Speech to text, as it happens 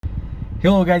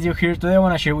Hello guys, you here. Today I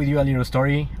want to share with you a little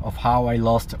story of how I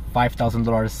lost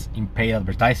 $5,000 in paid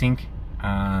advertising,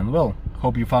 and well,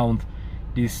 hope you found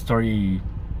this story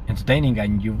entertaining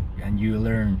and you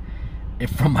learn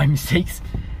from my mistakes.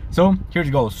 So here it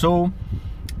goes. So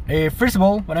first of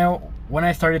all, when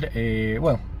I started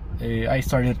I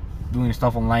started doing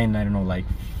stuff online, I don't know, like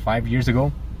 5 years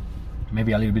ago,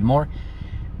 maybe a little bit more,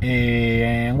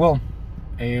 and well,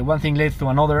 one thing led to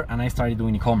another and I started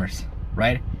doing e-commerce,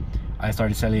 right? I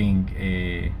started selling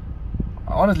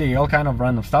honestly all kind of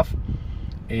random stuff,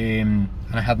 and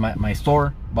I had my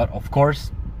store. But of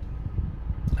course,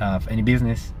 of any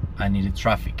business, I needed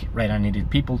traffic, right? I needed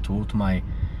people to go to my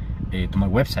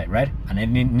website, right? And I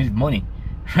needed money,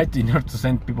 right, in order to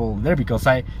send people there, because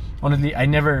I honestly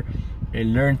never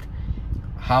learned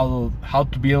how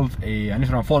to build an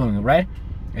Instagram following, right?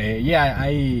 Yeah,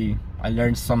 I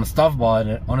learned some stuff,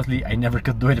 but honestly I never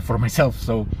could do it for myself.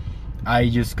 So I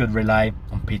just could rely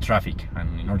on paid traffic,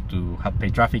 and in order to have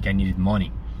paid traffic I needed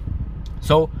money.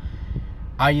 So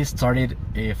I started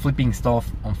flipping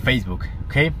stuff on Facebook.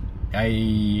 Okay,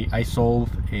 I sold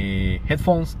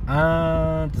headphones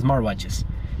and smartwatches.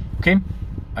 Okay,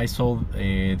 I sold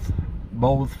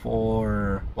both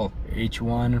for, well, each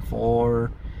one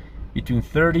for between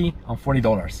 $30 and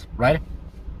 $40, right?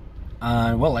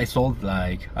 And well, I sold,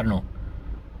 like, I don't know,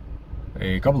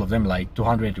 a couple of them, like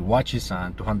 200 watches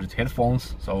and 200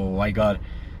 headphones. So I got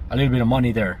a little bit of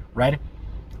money there, right?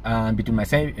 And between my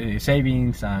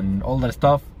savings and all that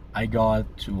stuff, I got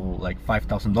to like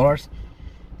 $5,000.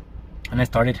 And I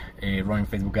started running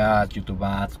Facebook ads, YouTube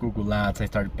ads, Google ads. I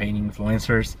started paying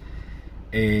influencers,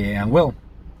 and well,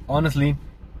 honestly,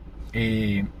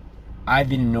 I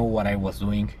didn't know what I was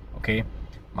doing. Okay,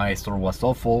 my store was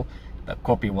awful, the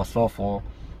copy was awful,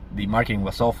 the marketing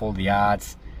was awful, the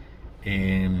ads.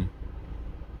 I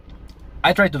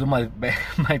tried to do my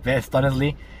best.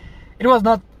 Honestly, it was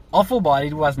not awful, but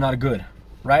it was not good,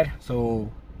 right?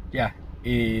 So yeah,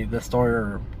 the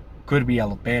store could be a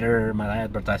lot better, my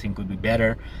advertising could be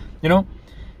better, you know.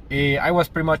 I was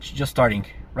pretty much just starting,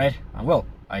 right? And well,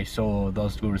 I saw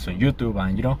those gurus on YouTube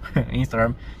and, you know,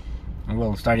 Instagram, and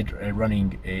well, started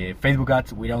running Facebook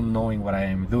ads without knowing what I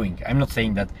am doing. I'm not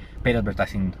saying that paid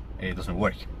advertising doesn't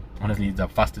work. Honestly, it's the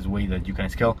fastest way that you can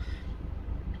scale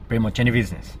pretty much any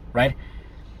business, right?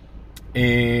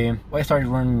 I started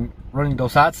running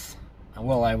those ads, and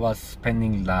well, I was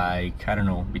spending, like, I don't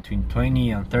know, between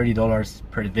 $20 and $30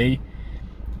 per day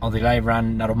until I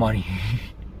ran out of money.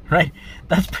 Right?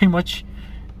 That's pretty much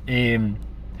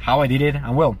how I did it.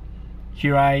 And well,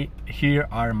 here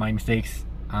are my mistakes,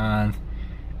 and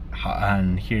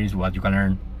here is what you can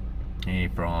learn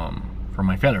from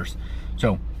my failures.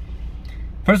 So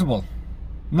first of all,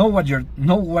 know what you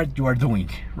are doing,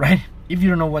 right? If you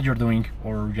don't know what you're doing,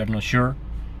 or you're not sure,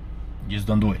 just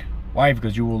don't do it. Why?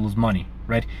 Because you will lose money,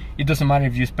 right? It doesn't matter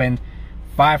if you spend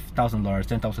 $5,000,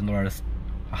 $10,000,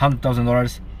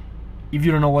 $100,000. If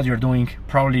you don't know what you're doing,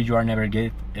 probably you are never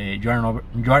going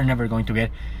to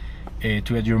get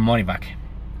your money back,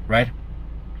 right?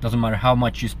 Doesn't matter how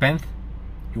much you spend,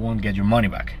 you won't get your money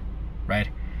back, right?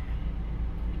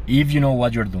 If you know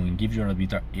what you're doing, if your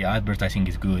advertising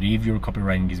is good, if your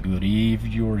copywriting is good, if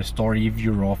your story, if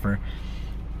your offer,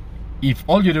 if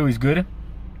all you do is good,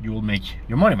 you will make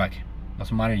your money back.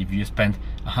 Doesn't matter if you spend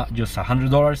just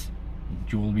 $100,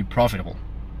 you will be profitable,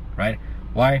 right?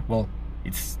 Why? Well,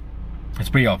 it's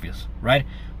pretty obvious, right?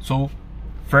 So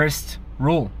first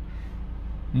rule,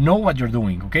 know what you're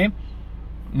doing, okay?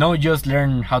 Not just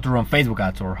learn how to run Facebook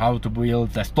ads, or how to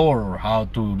build a store, or how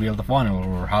to build a funnel,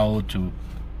 or how to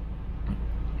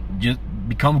just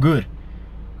become good,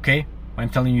 okay? What I'm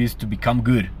telling you is to become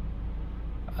good.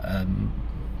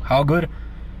 How good?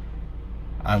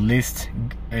 At least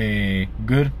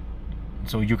good,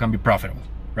 so you can be profitable,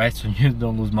 right? So you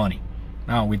don't lose money.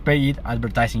 Now, with paid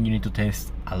advertising, you need to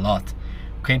test a lot,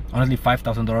 okay? Honestly,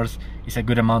 $5,000 is a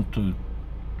good amount to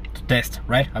test,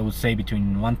 right? I would say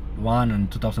between $1,000 and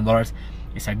 $2,000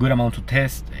 is a good amount to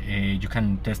test. You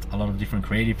can test a lot of different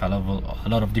creative, a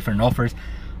lot of different offers,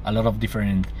 a lot of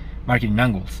different marketing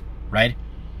angles, right?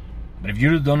 But if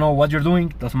you don't know what you're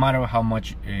doing, doesn't matter how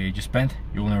much you spend,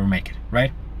 you will never make it,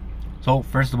 right? So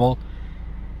first of all,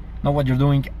 know what you're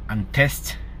doing and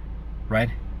test,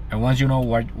 right? And once you know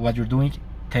what you're doing,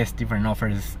 test different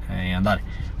offers and that,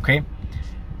 okay?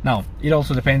 Now, it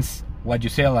also depends what you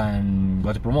sell and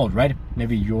what to promote, right?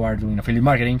 Maybe you are doing affiliate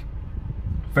marketing.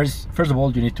 First of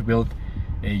all, you need to build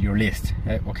your list,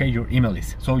 okay, your email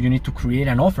list. So you need to create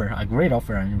an offer, a great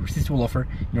offer, an irresistible offer,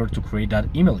 in order to create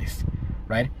that email list,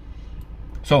 right?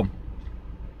 So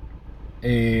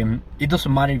it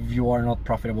doesn't matter if you are not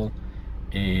profitable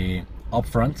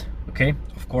upfront. Okay,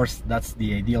 of course that's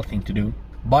the ideal thing to do,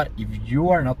 but if you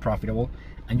are not profitable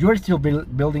and you're still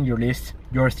building your list,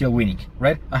 you're still winning,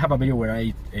 right? I have a video where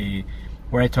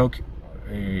I talk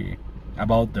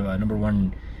about the number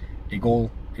one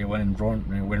goal when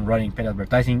running paid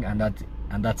advertising, and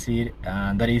that's it,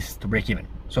 and that is to break even.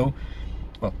 So,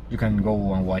 well, you can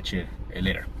go and watch it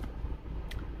later.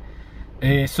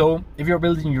 So if you're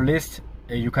building your list,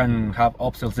 you can have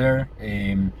upsells there,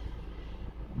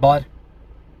 but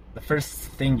the first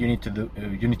thing you need to do,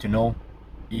 you need to know,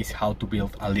 is how to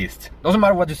build a list. Doesn't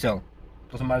matter what you sell,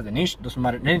 doesn't matter the niche, doesn't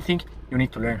matter anything. You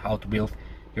need to learn how to build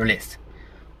your list.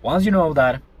 Once you know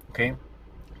that, okay,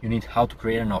 you need how to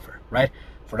create an offer, right?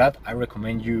 For that, I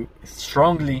recommend you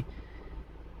strongly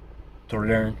to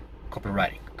learn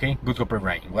copywriting. Okay, good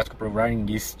copywriting. What copywriting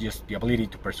is? Just the ability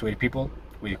to persuade people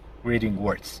with reading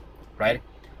words, right?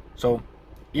 So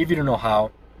if you don't know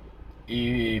how,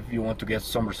 if you want to get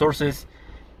some resources,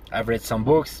 I've read some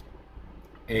books.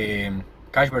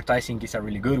 Cash advertising is a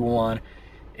really good one.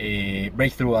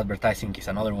 Breakthrough advertising is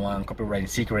another one. Copywriting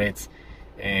secrets.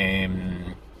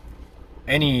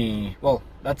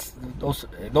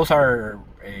 Those are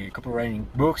copywriting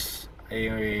books.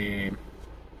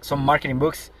 Some marketing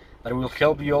books that will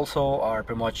help you also are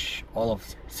pretty much all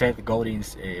of Seth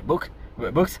Godin's books.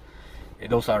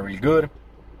 Those are really good.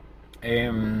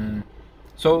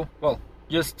 So, well,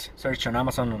 just search on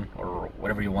Amazon or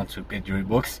whatever you want to get your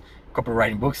books,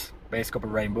 copywriting books, best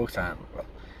copywriting books, and well,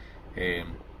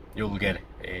 you'll get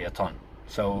a ton.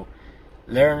 So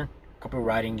learn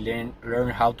copywriting, learn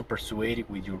how to persuade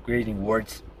with your greeting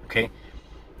words. Okay,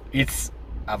 it's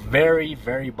a very,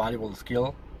 very valuable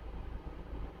skill.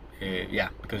 Yeah,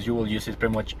 because you will use it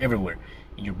pretty much everywhere,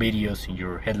 in your videos, in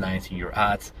your headlines, in your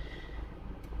ads,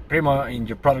 pretty much in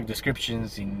your product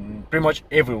descriptions, in pretty much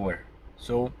everywhere.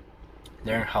 So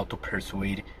learn how to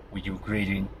persuade with your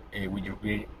greeting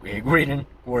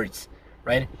words,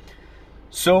 right?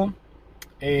 So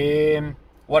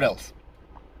what else?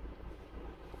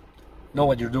 Know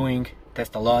what you're doing,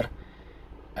 test a lot,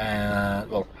 and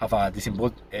well, have a decent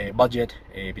budget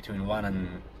between $1,000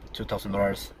 and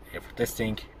 $2,000 for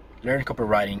testing. Learn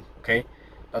copywriting. Okay,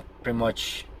 that pretty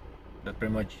much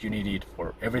you need it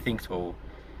for everything. So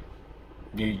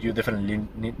you definitely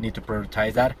need to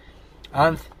prioritize that,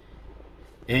 and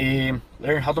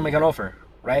learn how to make an offer,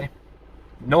 right?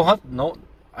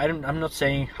 I'm not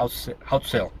saying how to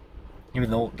sell,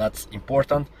 even though that's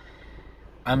important.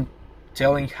 I'm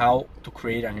telling how to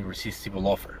create an irresistible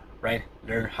offer, right?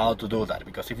 Learn how to do that,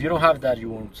 because if you don't have that, you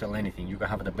won't sell anything. You can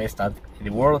have the best ad in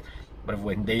the world, but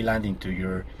when they land into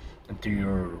your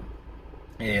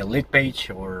lead page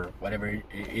or whatever it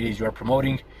is you are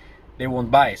promoting, they won't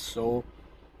buy. So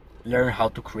learn how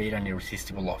to create an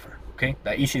irresistible offer. Okay,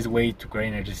 the easiest way to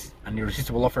create an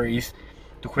irresistible offer is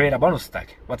to create a bonus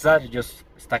stack. What's that? Just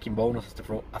stacking bonus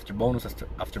after bonus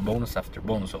after bonus after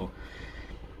bonus. So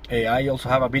I also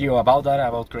have a video about that,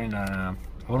 about creating a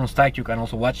bonus stack. You can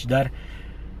also watch that,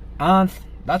 and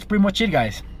that's pretty much it,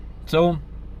 guys. So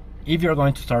if you're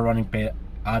going to start running paid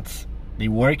ads, they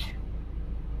work.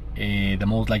 The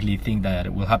most likely thing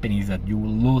that will happen is that you will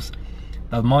lose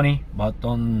that money, but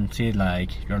don't see it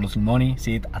like you're losing money.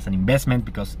 See it as an investment,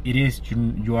 because it is.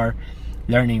 You are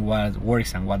learning what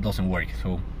works and what doesn't work.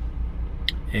 So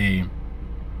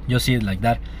just see it like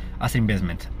that, as an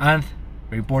investment. And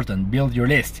very important, build your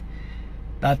list.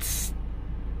 That's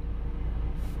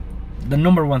the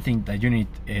number one thing that you need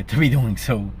to be doing.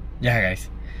 So yeah, guys,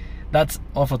 that's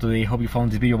all for today. Hope you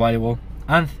found this video valuable,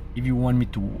 and if you want me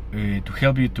to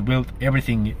help you to build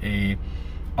everything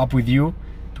up with you,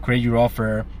 to create your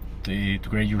offer, to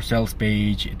create your sales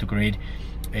page, to create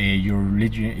your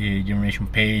lead generation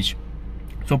page,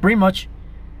 so pretty much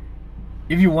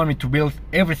if you want me to build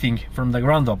everything from the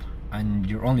ground up, and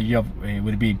your only job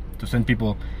would be to send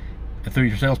people through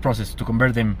your sales process, to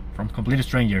convert them from complete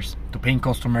strangers to paying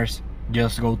customers,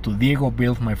 just go to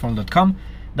diegobuildmyfunnel.com.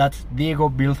 That's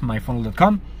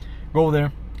diegobuildmyfunnel.com. Go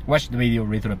there, watch the video,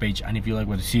 read through the page, and if you like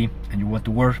what you see and you want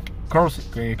to work closer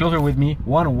with me,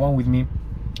 one-on-one with me,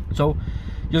 so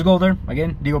just go there.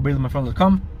 Again,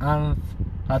 diegobuildmyfunnel.com, and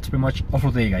that's pretty much all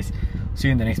for today, guys. See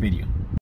you in the next video.